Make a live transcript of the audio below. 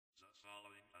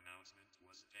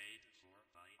was paid for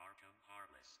by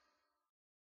ArkyHeartless.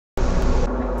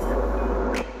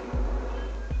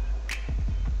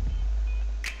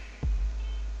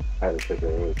 I had to take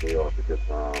the energy off because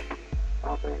I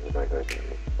don't think it's like that.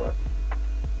 But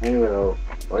anyway,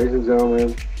 ladies and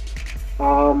gentlemen,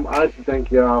 I like to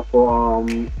thank y'all for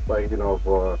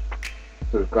for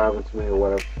subscribing to me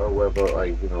or whatever.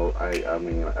 I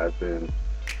mean I've been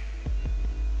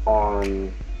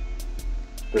on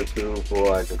YouTube for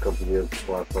like a couple years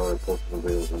before I started posting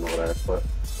videos and all that. But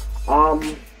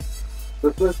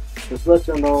just let just let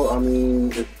you know. I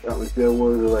mean, if there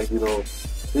were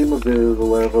see my videos or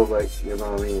whatever, what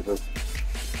I mean, just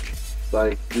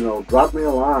drop me a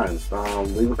line,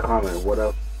 leave a comment,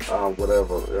 whatever. I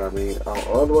mean,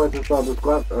 otherwise just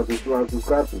subscribe to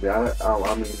me.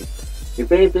 I mean,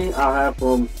 if anything, I have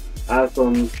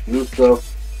some new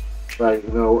stuff, as far as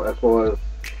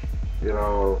you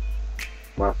know,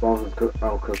 my songs is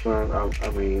concerned. I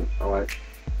mean, I like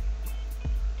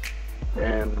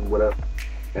and whatever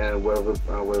whatever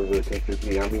the case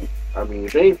may be. I mean,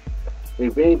 if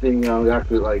anything, I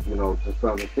could just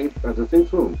stay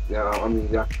tuned. Yeah, I mean,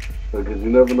 yeah, because you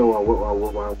never know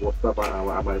what stuff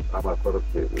I might put up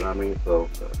here. You know what I mean? So,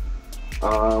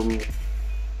 um,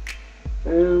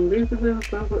 and basically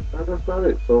that's about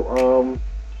it. So,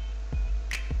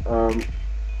 um,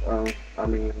 I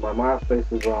mean, my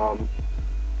MySpace is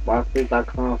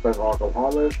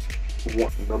MySpace.com/ArkyHeartless.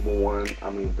 Number one. I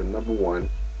mean, the number one.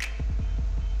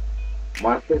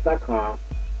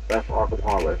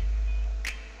 MySpace.com/ArkyHeartless.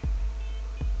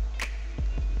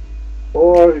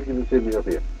 Or you can just hit me up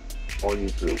here on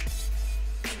YouTube.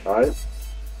 Alright?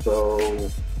 So,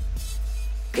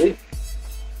 peace.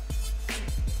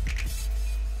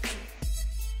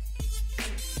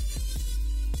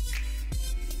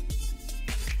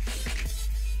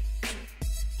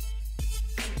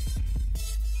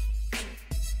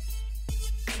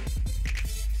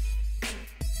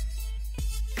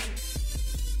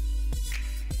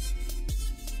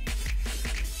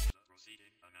 The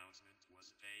preceding announcement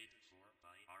was paid for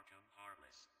by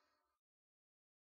ArkyHeartless.